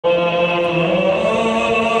This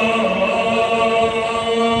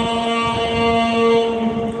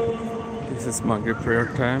is Magrib prayer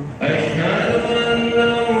time.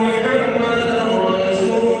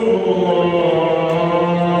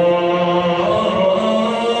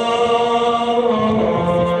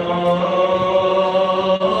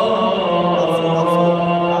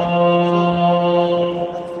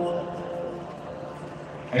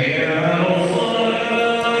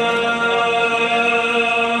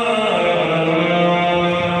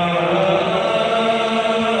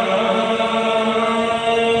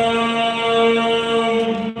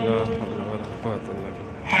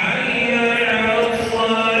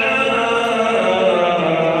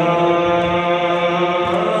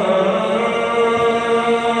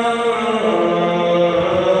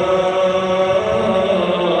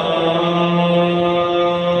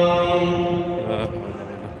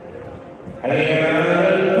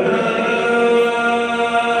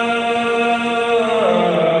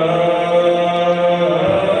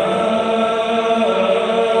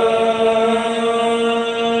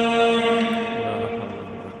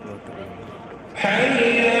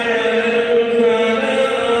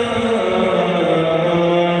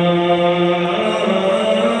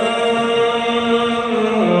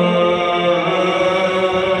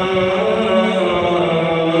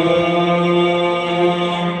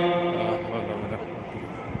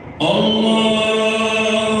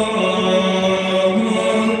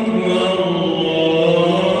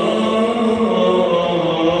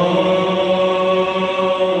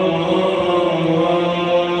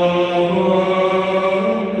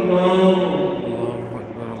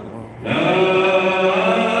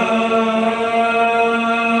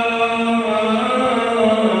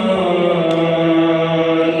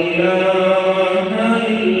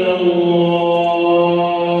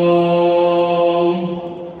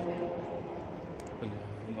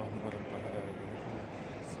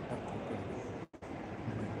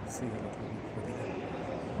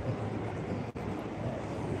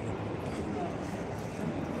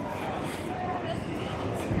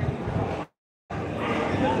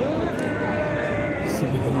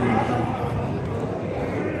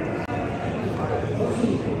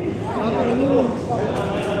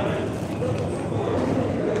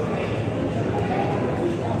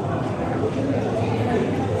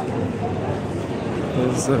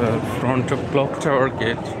 This is front of clock tower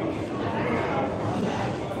gate.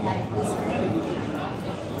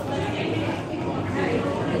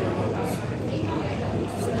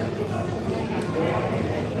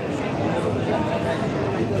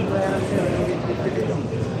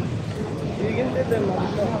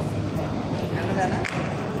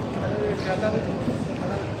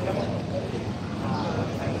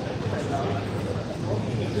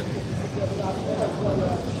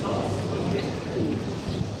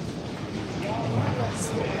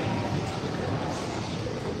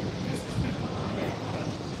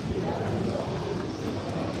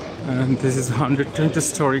 And this is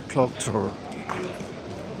 120-story clock tower.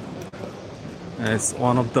 It's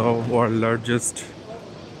one of the world's largest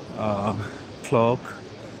clock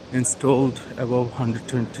installed above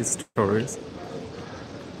 120 stories,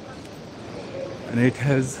 and it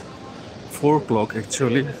has 4 clocks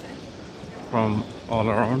actually from all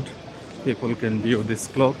around. People can view this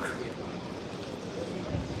clock,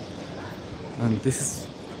 and this is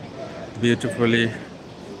beautifully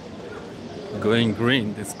going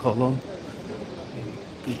green. This column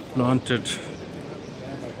planted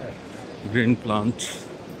green plant.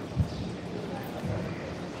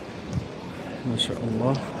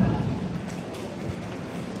 MashaAllah.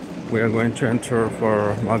 We are going to enter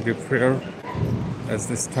for Maghrib prayer, as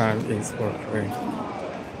this time is for praying.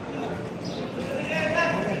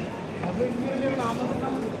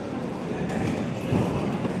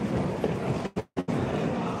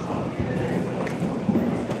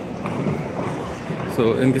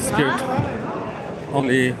 So in this gate,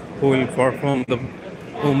 only who will perform the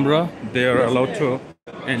Umrah, they are allowed to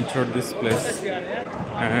enter this place.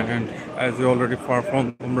 And as we already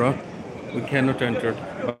performed Umrah, we cannot enter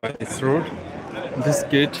by this road. This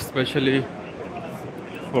gate especially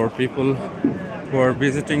for people who are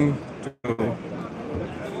visiting to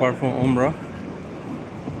perform Umrah.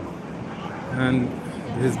 And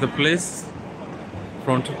this is the place,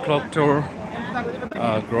 front of clock tower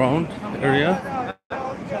ground area.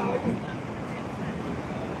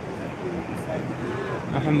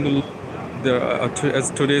 Alhamdulillah, there are,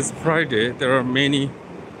 as today is Friday, there are many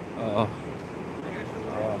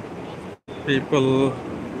people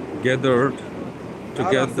gathered to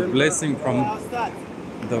get the blessing from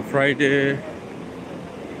the Friday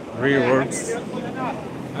rewards.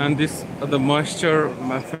 And this the moisture,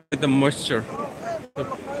 the moisture.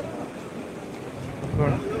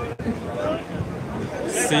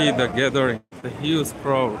 See the gathering, the huge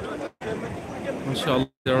crowd. Inshallah,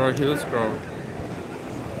 there are huge crowd.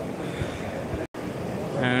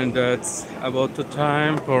 And it's about the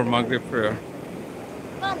time for Maghrib prayer.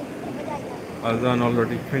 Azan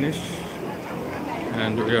already finished,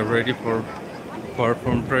 and we are ready for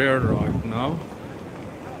perform prayer right now.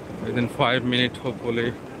 Within 5 minutes,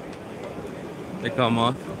 hopefully, they come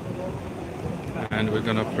up, and we're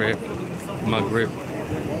gonna pray Maghrib.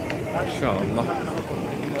 Inshallah.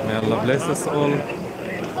 May Allah bless us all.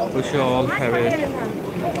 We shall all have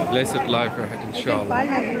a blessed life ahead, inshallah.